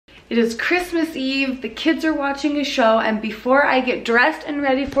It is Christmas Eve, the kids are watching a show, and before I get dressed and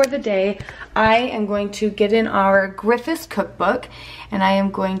ready for the day, I am going to get in our Griffiths cookbook and I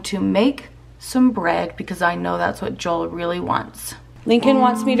am going to make some bread because I know that's what Joel really wants. Lincoln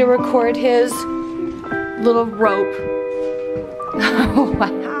wants me to record his little rope.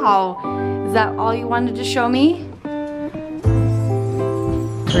 Wow, is that all you wanted to show me?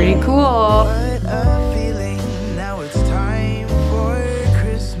 Pretty cool. What a feeling, now it's time for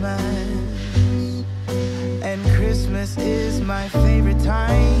Christmas. And Christmas is my favorite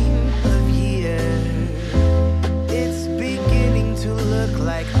time of year. It's beginning to look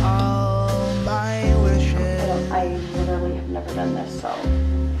like all my wishes. I literally have never done this, so.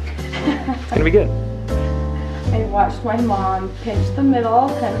 It's gonna be good. I watched my mom pinch the middle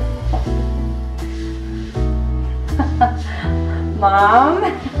and Mom,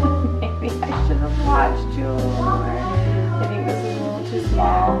 maybe I should have watched you a little more. I think this is a little too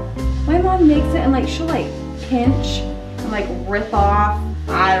small. My mom makes it and like she'll like pinch and like rip off.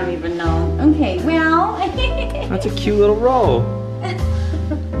 I don't even know. Okay, well. That's a cute little roll. I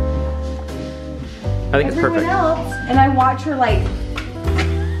think it's perfect. Everyone else, and I watch her like,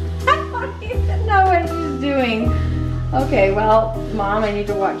 I don't even know what she's doing. Okay, well, Mom, I need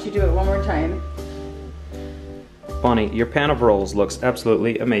to watch you do it one more time. Bonnie, your pan of rolls looks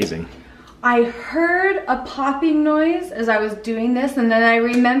absolutely amazing. I heard a popping noise as I was doing this, and then I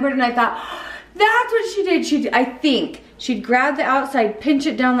remembered and I thought, that's what she did. I think she'd grab the outside, pinch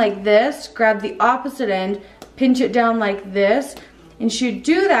it down like this, grab the opposite end, pinch it down like this, and she'd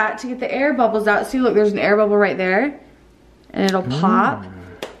do that to get the air bubbles out. See, look, there's an air bubble right there, and it'll pop.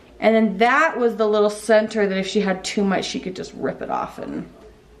 And then that was the little center that if she had too much, she could just rip it off. And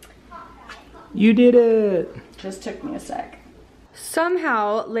you did it. Just took me a sec.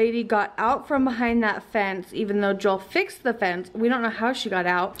 Somehow, Lady got out from behind that fence, even though Joel fixed the fence. We don't know how she got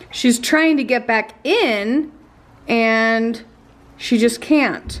out. She's trying to get back in, and she just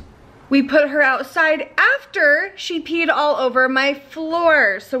can't. We put her outside after she peed all over my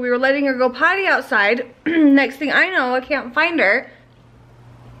floor. So we were letting her go potty outside. Next thing I know, I can't find her.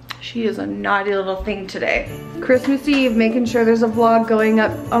 She is a naughty little thing today. Christmas Eve, making sure there's a vlog going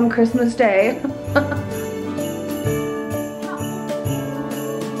up on Christmas Day.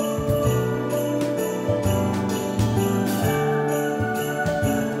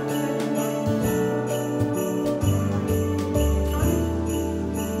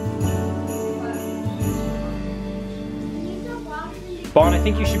 Bon, I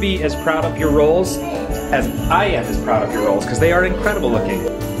think you should be as proud of your rolls as I am as proud of your rolls, because they are incredible looking.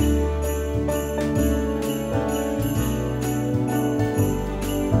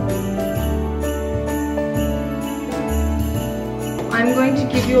 I'm going to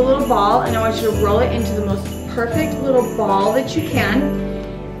give you a little ball, and I want you to roll it into the most perfect little ball that you can,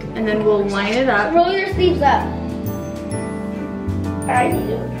 and then we'll line it up. Roll your sleeves up. I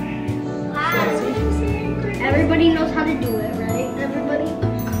do. Everybody knows how to do it, right? Everybody?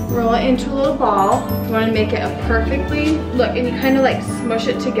 Roll it into a little ball. You want to make it a perfectly, look, and you kind of like smush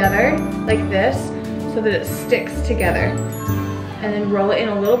it together like this so that it sticks together. And then roll it in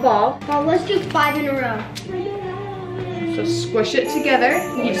a little ball. Well, let's do 5 in a row. So squish it together.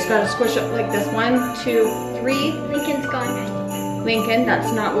 You just gotta squish it like this. 1, 2, 3. Lincoln's gone. Lincoln,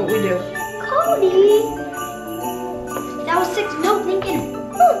 that's not what we do. Cody! That was 6. No, Lincoln.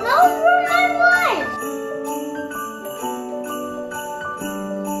 Oh, those were my ones.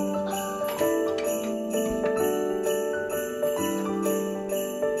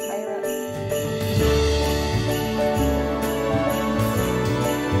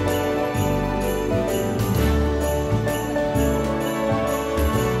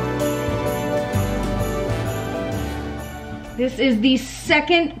 This is the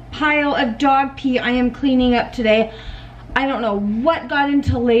second pile of dog pee I am cleaning up today. I don't know what got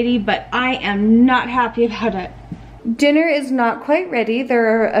into Lady, but I am not happy about it. Dinner is not quite ready.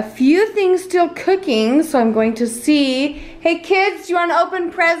 There are a few things still cooking, so I'm going to see. Hey kids, do you want to open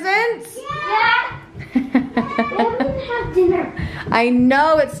presents? Yeah! I don't have dinner. I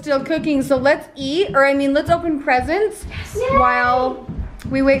know it's still cooking, so let's eat, or I mean let's open presents while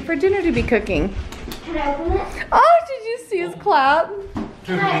we wait for dinner to be cooking. Can I open it? Oh, did you see his clap?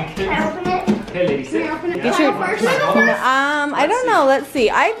 Can I open it? Hey, lady, sit. Can I open it? Get Can your, I first? I don't know, let's see.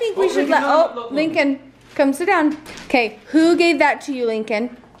 I think we should let, oh, Lincoln, come sit down. Okay, who gave that to you,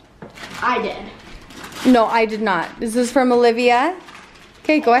 Lincoln? I did. No, I did not. This is from Olivia.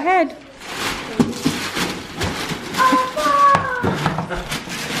 Okay, go ahead.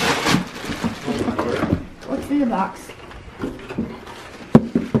 What's in the box?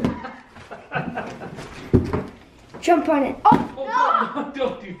 Jump on it. Oh!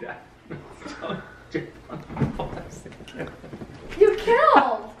 Don't do that. Don't do that. You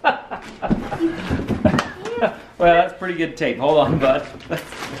killed. Well, that's pretty good tape. Hold on, bud.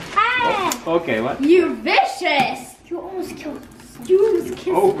 Ah, Oh, okay, what? You vicious! you almost killed. You almost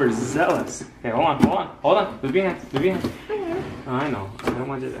killed. Overzealous. Okay, hold on. Move your hands. Oh, I know. I don't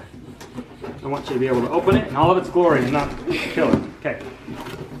want you to. I want you to be able to open it in all of its glory and not kill it. Okay.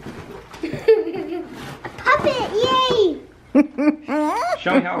 Puppet, yay!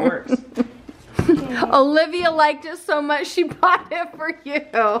 Show me how it works. Olivia liked it so much she bought it for you.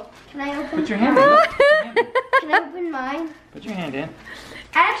 Can I open? Put your hand in. Can I open mine? Put your hand in.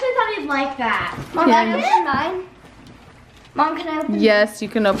 I actually thought you'd like that. Mom, Yeah. can I open mine? Mom, can I open? Yes, you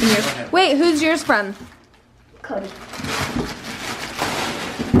can open yours. ahead. Wait, who's yours from? Cody.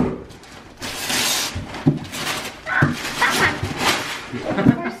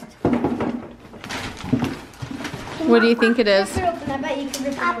 What do you think it is? I bet you can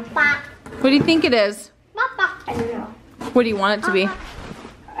rip it open. What do you think it is? I don't know. What do you want it to be?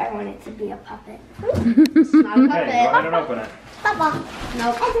 I want it to be a puppet. Okay, go ahead and open it. Papa.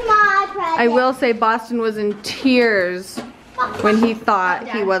 Nope. It's my present. I will say Boston was in tears when he thought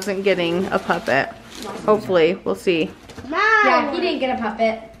he wasn't getting a puppet. Hopefully, we'll see. Yeah, He didn't get a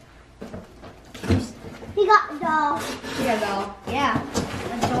puppet. He got a doll. He got a doll. Yeah,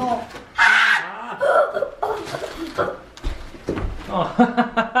 a doll. Oh.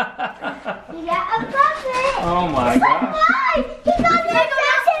 He got a puppet. Oh my gosh. Guys, he got a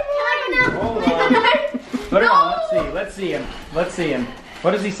present. Hold on. Put it on. Let's see him.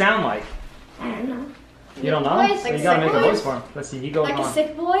 What does he sound like? I don't know. You don't know? Like So you gotta make a sick voice for him. Let's see. He goes Like a on.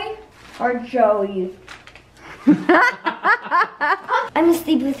 sick boy? Or Joey. I'm gonna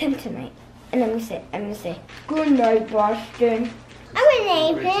sleep with him tonight. And I'm gonna say, good night, Boston. I'm gonna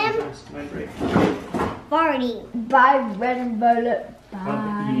name him Barney. Bye, Red and Violet.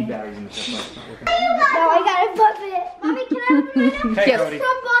 Well, you need batteries in the first place. No, I got a puppet. Mommy, can I open it? Okay, Yes. Cody.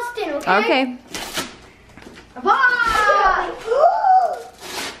 From Boston, okay? Okay. Ah!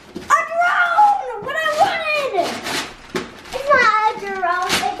 A drone! What I wanted! It's not a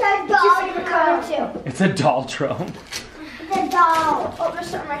drone, it's a doll drone. It's a doll drone. It's a doll. Oh, there's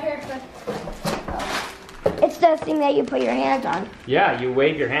something right here. It's the thing that you put your hands on. Yeah, you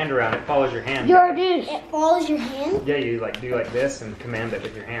wave your hand around. It follows your hand. It follows your hand? Yeah, you like do like this and command it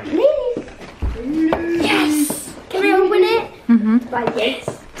with your hand. Yes! Can I open it? Mm-hmm. Yes.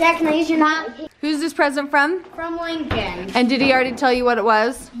 Dad, can I use your knife? Who's this present from? From Lincoln. And did he already tell you what it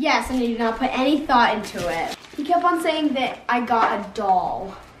was? Yes, and he did not put any thought into it. He kept on saying that I got a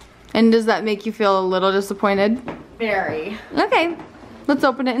doll. And does that make you feel a little disappointed? Very. Okay, let's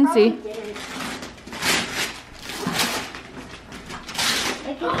open it and see.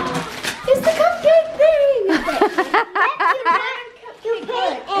 It's the cupcake thing!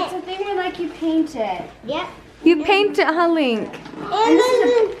 It's a thing where like you paint it. Yep. You paint it, huh, Link?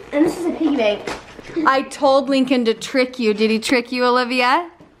 And this is a piggy bank. I told Lincoln to trick you. Did he trick you, Olivia?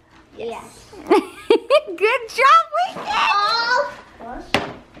 Yes. Good job, Lincoln!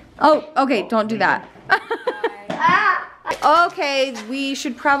 Oh, okay, don't do that. Okay, we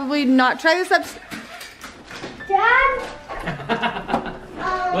should probably not try this up. Dad?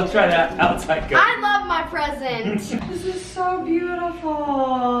 Let's try that outside go. I love my present. This is so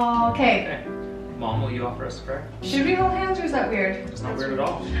beautiful. Okay. Mom, will you offer us a prayer? Should we hold hands or is that weird? It's not weird at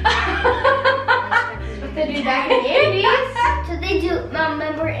all. What they do back in the 80s. So they do,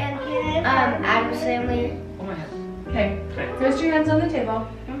 remember in Adam's Family? Hold my hand. Okay, Okay. rest your hands on the table.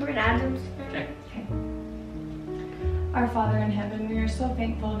 Remember in Adam's? Okay. Our Father in heaven, we are so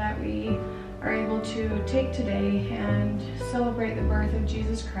thankful that we are able to take today and celebrate the birth of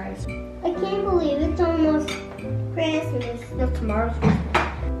Jesus Christ. I can't believe it's almost Christmas. No, tomorrow's Christmas.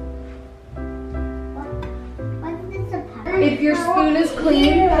 What's this about? If your spoon is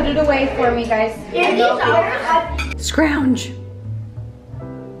clean, put it away for me, guys. Yeah, these are. Scrounge.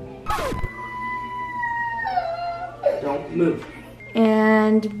 Don't move.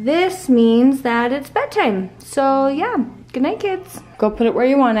 And this means that it's bedtime. So yeah, good night, kids. Go put it where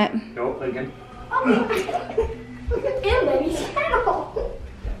you want it. Go, Lincoln. In Baby's kennel.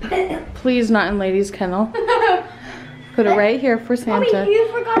 Please not in Lady's kennel. Put it right here for Santa. Mommy, you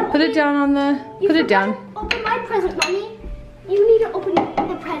forgot to Put it down on the, put it down. Open my present, Mommy. You need to open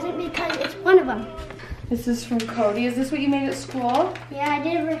the present because it's one of them. This is from Cody. Is this what you made at school? Yeah, I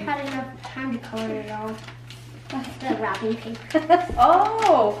never had enough time to color it all. That's the wrapping paper.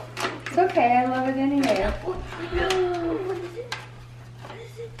 Oh, it's okay. I love it anyway. What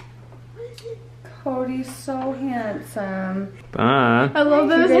is it? Cody's so handsome. Bye. I love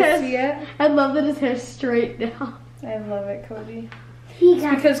that You his guys hair. see it? I love that his hair's straight now. I love it, Cody.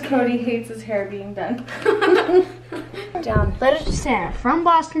 Because Cody hates his hair being done. Down. Letter to Santa. From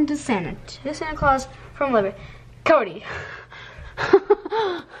Boston to Santa. To Santa Claus from Liberty. Cody.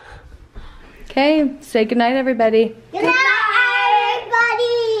 Okay, say goodnight, everybody. Good night,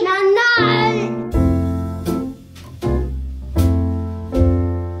 everybody. Night.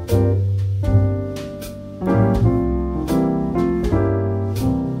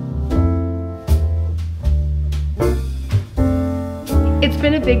 It's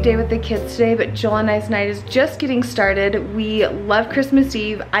been a big day with the kids today, but Joel and I's night is just getting started. We love Christmas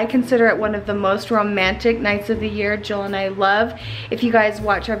Eve. I consider it one of the most romantic nights of the year. Joel and I love. If you guys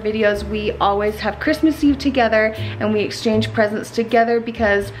watch our videos, we always have Christmas Eve together and we exchange presents together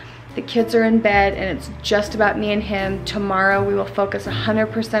because the kids are in bed and it's just about me and him. Tomorrow we will focus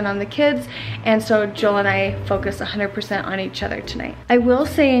 100% on the kids, and so Joel and I focus 100% on each other tonight. I will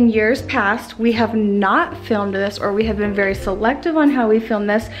say in years past we have not filmed this, or we have been very selective on how we film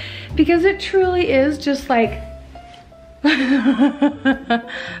this, because it truly is just like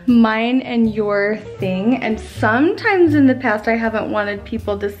mine and your thing, and sometimes in the past I haven't wanted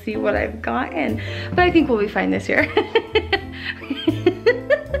people to see what I've gotten, but I think we'll be fine this year.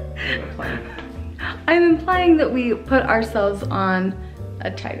 I'm implying that we put ourselves on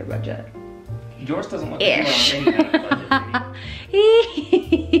a tighter budget. Yours doesn't look Ish. like you're on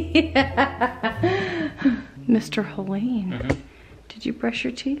any kind of budget, Mr. Hoellein, did you brush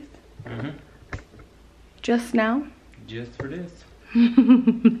your teeth? Just now? Just for this.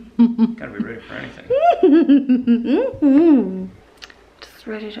 Gotta be ready for anything. Just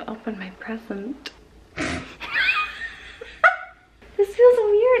ready to open my present. This feels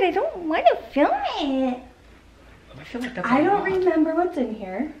weird. I don't want to film it. I feel like that's I don't remember what's in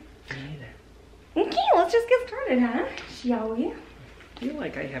here. Me neither. Okay, let's just get started, huh? Shall we? I feel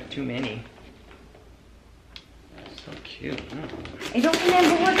like I have too many. So cute. I don't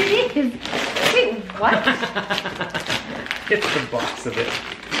remember what it is. Wait, what? It's the box of it.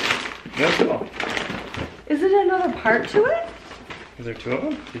 No, cool. Is it another part to it? Is there two of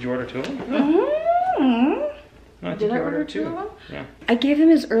them? Did you order two of them? No, I think Did I you order ordered two of them? Yeah. I gave him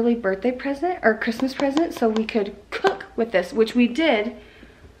his early birthday present, or Christmas present, so we could cook with this, which we did.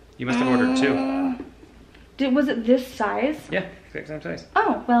 You must have ordered two. Was it this size? Yeah, exact same size.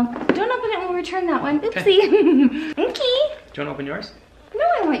 Oh, well, don't open it when we return that one. Oopsie. Okay. Do you want to open yours? No,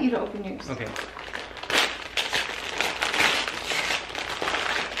 I want you to open yours. Okay.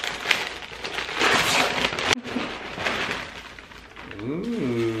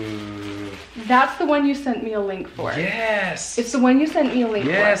 Ooh. That's the one you sent me a link for. Yes. It's the one you sent me a link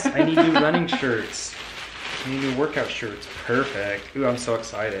Yes, for. I need new running shirts. I need new workout shirts. Perfect. Ooh, I'm so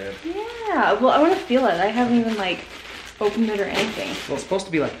excited. Yeah, well, I want to feel it. I haven't even, like, opened it or anything. Well, it's supposed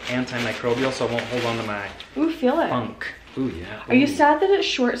to be, like, antimicrobial, so it won't hold on to my Ooh, feel it. funk. Ooh, yeah. Are you Ooh. sad that it's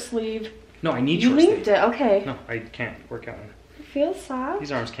short sleeve? No, I need You short linked sleeve. it, okay. No, I can't work out. It feels sad.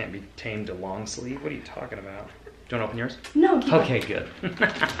 These arms can't be tamed to long sleeve. What are you talking about? Do you want to open yours? No, keep Okay, good.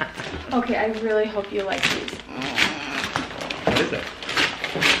 it. Okay, I really hope you like these. What is it?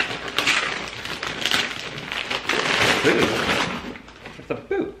 Boot. It's a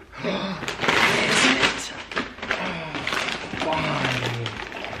boot. Is it?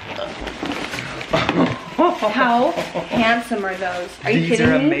 How handsome are those? Are you These kidding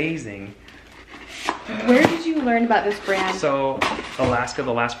are me? amazing. Where did you learn about this brand? So, Alaska,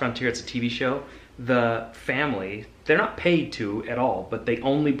 The Last Frontier, it's a TV show. The family, they're not paid to at all, but the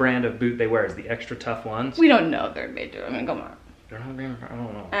only brand of boot they wear is the extra tough ones. We don't know they're made to. I mean, come on. They're not being, I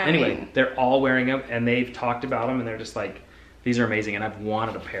don't know. I Anyway, mean- they're all wearing them, and they've talked about them, and they're just like, these are amazing, and I've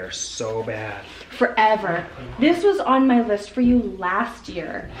wanted a pair so bad. Forever. This was on my list for you last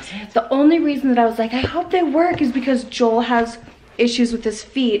year. The only reason that I was like, I hope they work is because Joel has issues with his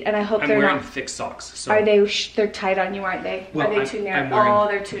feet, and I hope I'm they're wearing not. thick socks. So Are they? They're tight on you, aren't they? Well, Are they I'm- too narrow? I'm wearing- Oh,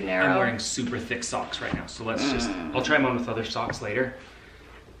 they're too narrow. I'm wearing super thick socks right now, so let's just, I'll try them on with other socks later.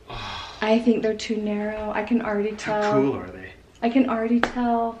 I think they're too narrow. I can already tell. How cool are they? I can already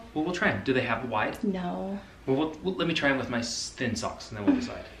tell. Well, we'll try them. Do they have wide? No. Well, let me try them with my thin socks, and then we'll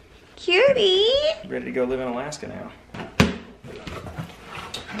decide. Cutie. Ready to go live in Alaska now.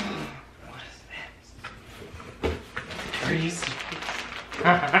 What is that? Are you serious?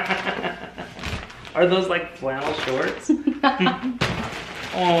 Are those like flannel shorts?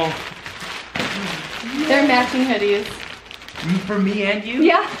 Oh, They're matching hoodies. for me and you?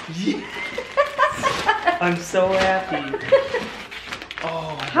 Yeah. I'm so happy.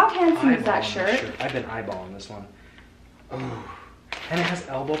 Oh, How handsome is that eyeballing shirt? this I've been eyeballing this one. Oh, and it has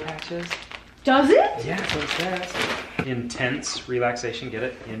elbow patches. Does it? Yeah, so it says intense relaxation. Get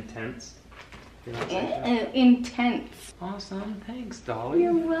it? Intense. Intense. Awesome. Thanks, Dolly.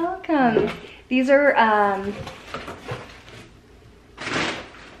 You're welcome. These are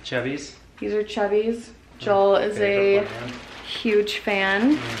Chubbies. These are Chubbies. Joel is a huge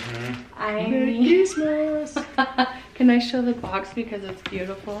fan. Christmas. Can I show the box because it's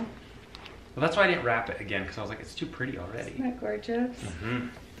beautiful? Well, that's why I didn't wrap it again, because I was like, it's too pretty already. Isn't that gorgeous? Mm-hmm.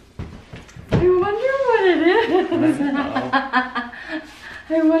 I wonder what it is.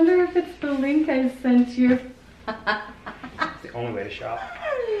 I wonder if it's the link I sent you. It's the only way to shop.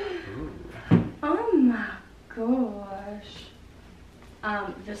 Ooh. Oh my gosh.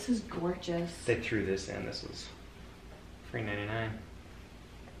 This is gorgeous. They threw this in. This was $3.99.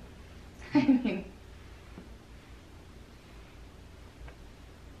 I mean,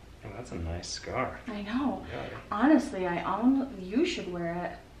 Oh, that's a nice scarf. I know. Yeah. Honestly, you should wear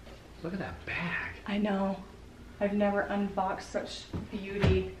it. Look at that bag. I know. I've never unboxed such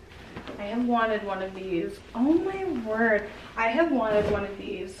beauty. I have wanted one of these. Oh my word. I have wanted one of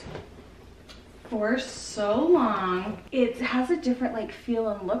these for so long. It has a different like feel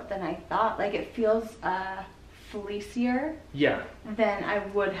and look than I thought. Like it feels fleecier Yeah. than I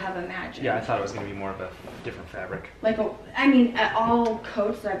would have imagined. Yeah, I thought it was going to be more of a different fabric. Like, I mean, all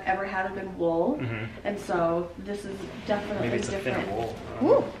coats that I've ever had have been wool. Mm-hmm. And so this is definitely Maybe it's a different. thinner wool.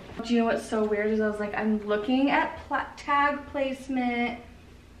 Ooh. Do you know what's so weird is I was like, I'm looking at tag placement.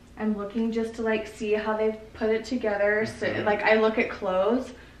 I'm looking just to like see how they've put it together. So like I look at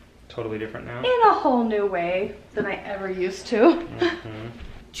clothes Totally different now. in a whole new way than I ever used to. Mm-hmm.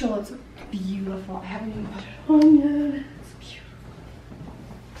 Joel, it's beautiful. I haven't even put it on yet. It's beautiful.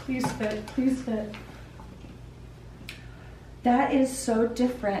 Please fit, please fit. That is so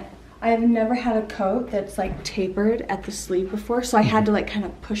different. I have never had a coat that's like tapered at the sleeve before, so I had to like kind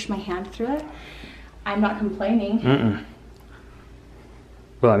of push my hand through it. I'm not complaining. Mm-mm.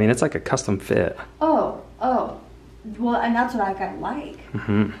 Well, I mean, it's like a custom fit. Oh. Well, and that's what I like.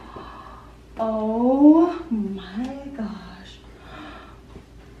 Mm-hmm. Oh my gosh.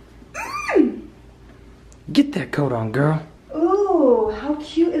 Get that coat on, girl. Ooh, how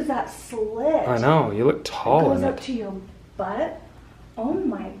cute is that slit? I know, you look It tall goes in up it. to your butt. Oh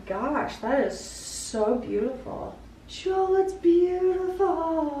my gosh, that is so beautiful. Joel, it's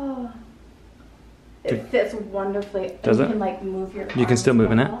beautiful. It fits wonderfully. Does You it? can like move your You can still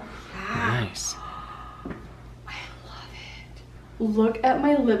move in it? arms. Nice. I love it. Look at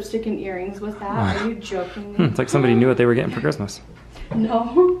my lipstick and earrings with that. Are you joking me? It's like somebody knew what they were getting for Christmas.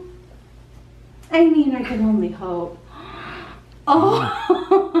 No. I mean, I can only hope.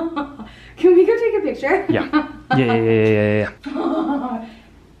 Oh. Can we go take a picture? Yeah. Yeah.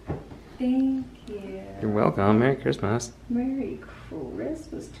 Thank you. You're welcome. Merry Christmas. Merry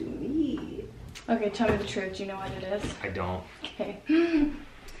Christmas to me. Okay, tell me the truth. Do you know what it is? I don't. Okay.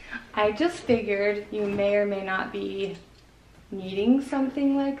 I just figured you may or may not be needing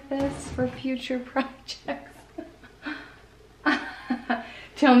something like this for future projects.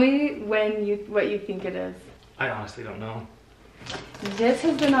 Tell me what you think it is. I honestly don't know. This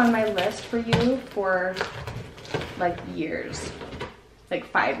has been on my list for you for like years. Like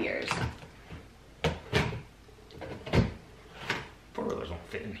 5 years. Four-wheelers won't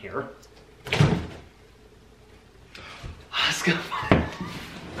fit in here. Let's go.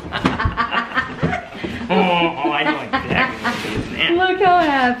 Oh, I know exactly what it is now. Look how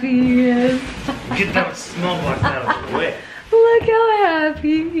happy he is. Get that small box out of the way. Look how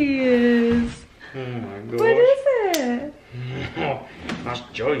happy he is. Oh my gosh. What is it? Oh, I'll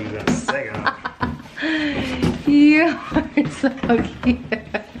show you in a second. You are so cute.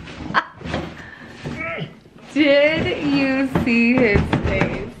 Did you see his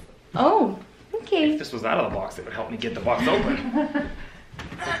face? Oh, okay. If this was out of the box, it would help me get the box open.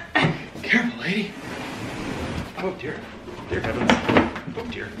 Careful, lady. Oh dear. Dear heavens. Oh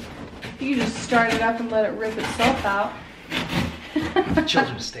dear. You just start it up and let it rip itself out. The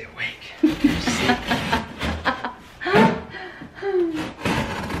children stay awake. Sleep.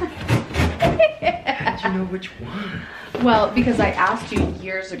 How did you know which one? Well, because I asked you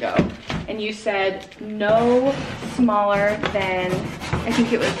years ago, and you said no smaller than, I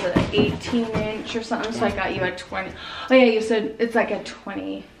think it was an 18-inch or something, so I got you a 20. Oh yeah, you said it's like a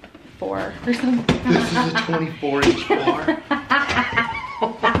 24 or something. This is a 24-inch bar.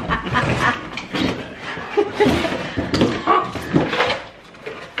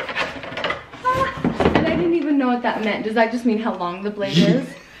 And I didn't even know what that meant. Does that just mean how long the blade is?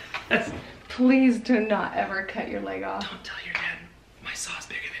 Yes. Please do not ever cut your leg off. Don't tell your dad my saw's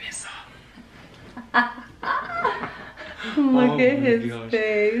bigger than his saw. Look Oh at my his gosh.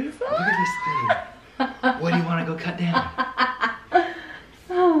 face. Look at this thing. What do you want to go cut down?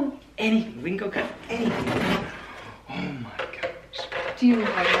 Oh. Anything. We can go cut anything. Oh my gosh. Do you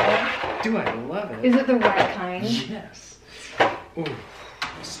love it? Do I love it? Is it the right kind? Yes. Oh,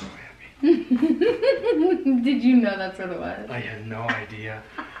 I'm so happy. Did you know that's what it was? I had no idea.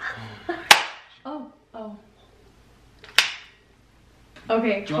 Oh, oh.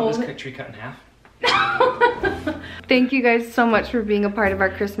 Okay, Do you want this tree cut in half? Thank you guys so much for being a part of our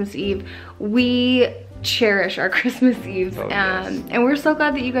Christmas Eve. We cherish our Christmas Eves, and we're so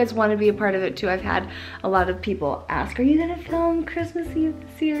glad that you guys want to be a part of it too. I've had a lot of people ask, are you gonna film Christmas Eve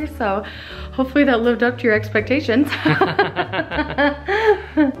this year? So hopefully that lived up to your expectations. I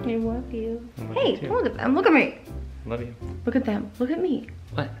love you. Hey, look at them, look at me. Love you. Look at them, look at me.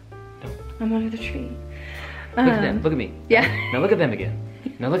 What? No. I'm under the tree. Look at them, look at me. Yeah. Now look at them again.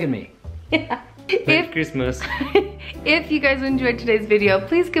 Now look at me. Yeah. Merry Christmas. If you guys enjoyed today's video,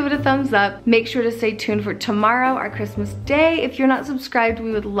 please give it a thumbs up. Make sure to stay tuned for tomorrow, our Christmas day. If you're not subscribed,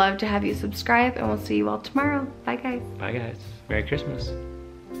 we would love to have you subscribe, and we'll see you all tomorrow. Bye, guys. Bye, guys. Merry Christmas.